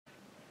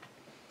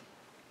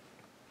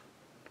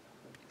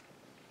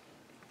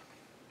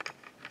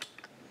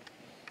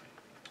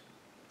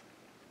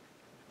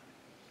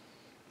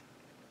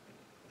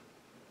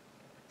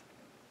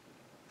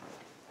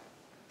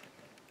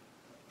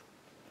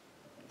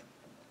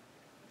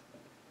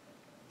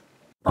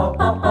Hey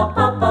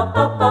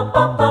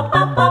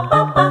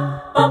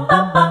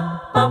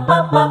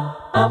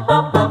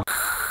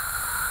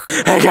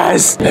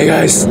guys! Hey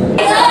guys!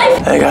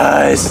 Hey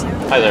guys!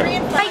 Hi there.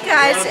 Hi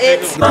guys,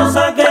 it's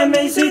Cosa que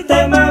me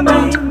hiciste,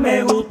 mami,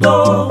 me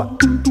gustó.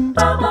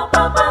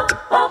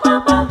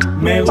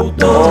 Me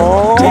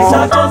gustó.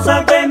 Esa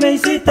cosa que me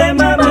hiciste,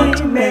 mami,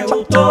 me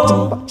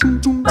gustó.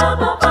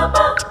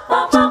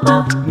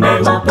 Me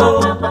gustó.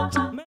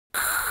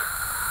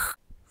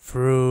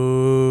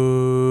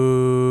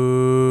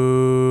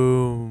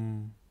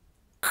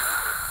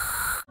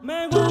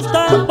 Me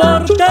gustas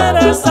porque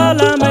eres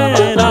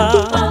salamera.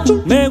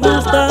 Me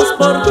gustas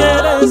porque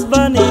eres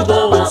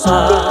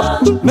vanidosa.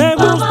 Me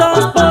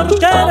gustas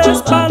porque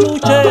eres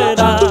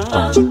paluchera.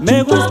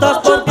 Me gustas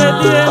porque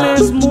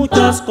tienes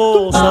muchas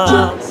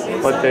cosas.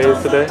 What day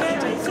is today?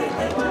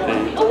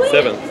 The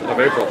 7th of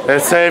April.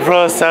 It's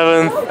April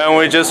 7th and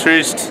we just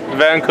reached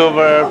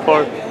Vancouver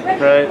Airport,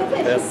 right?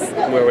 That's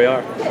where we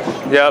are.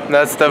 Yep,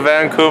 that's the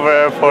Vancouver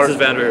Airport. This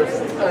is Vanderhoof.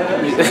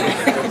 This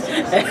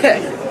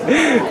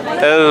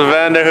is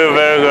Vanderhoof.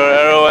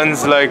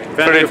 Everyone's like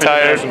pretty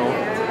tired.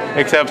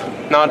 Except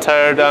not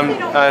tired.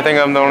 I think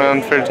I'm the only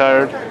one pretty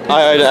tired.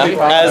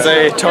 As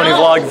a Tony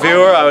Vlog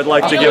viewer, I would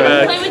like to give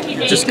a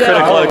just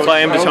critical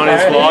acclaim to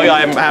Tony's vlog.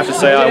 I have to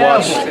say I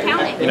watch,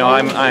 you know,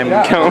 I'm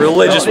a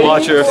religious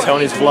watcher of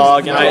Tony's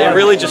vlog, and I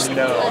really just,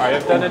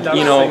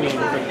 you know,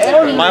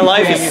 my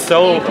life is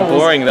so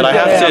boring that I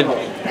have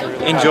to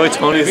enjoy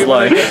Tony's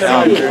life.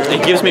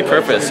 It gives me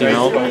purpose, you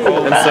know,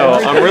 and so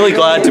I'm really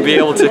glad to be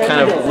able to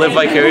kind of live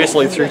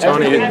vicariously through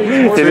Tony.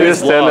 Through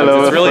his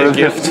vlogs. It's really a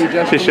gift.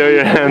 To show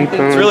your hand.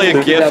 It's really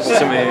a gift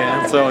to me,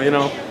 and so, you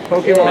know,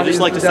 I'd just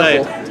like to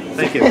say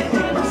thank you.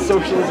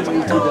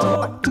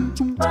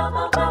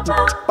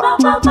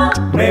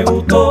 Me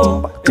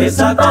gustó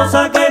esa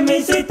cosa que me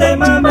hiciste,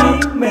 mami,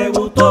 me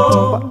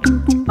gustó.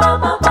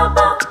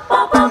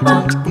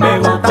 Me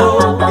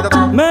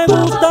gustó. Me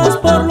gustas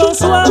por lo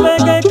suave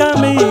que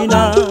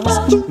caminas.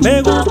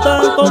 Me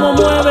gusta cómo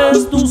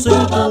mueves tu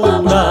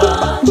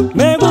cintura.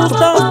 Me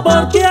gustas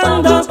porque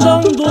andas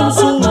con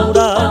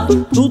dulzura.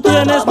 Tú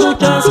tienes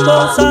muchas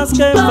cosas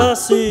que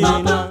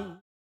fascinan.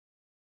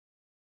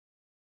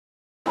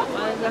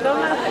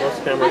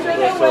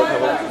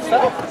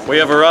 We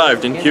have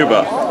arrived in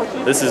Cuba.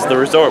 This is the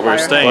resort we're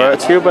staying We're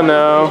at. at Cuba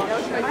now.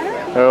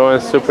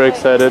 Everyone's super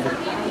excited.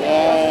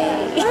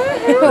 yay.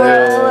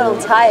 We're a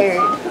little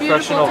tired.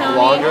 Professional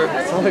vlogger.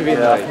 It's only been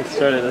like he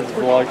started this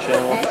vlog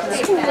channel.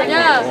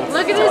 Yeah,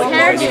 look at his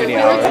hair.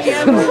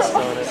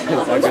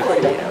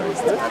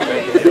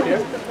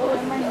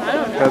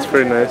 That's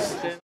pretty nice.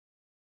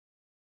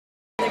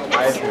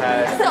 I've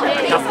had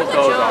a couple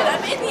goes on.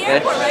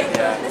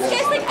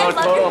 A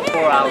total of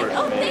 4 hours. The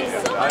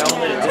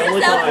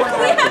only time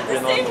I've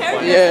been on the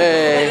plane.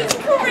 Yay!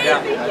 Yeah,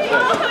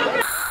 that's it.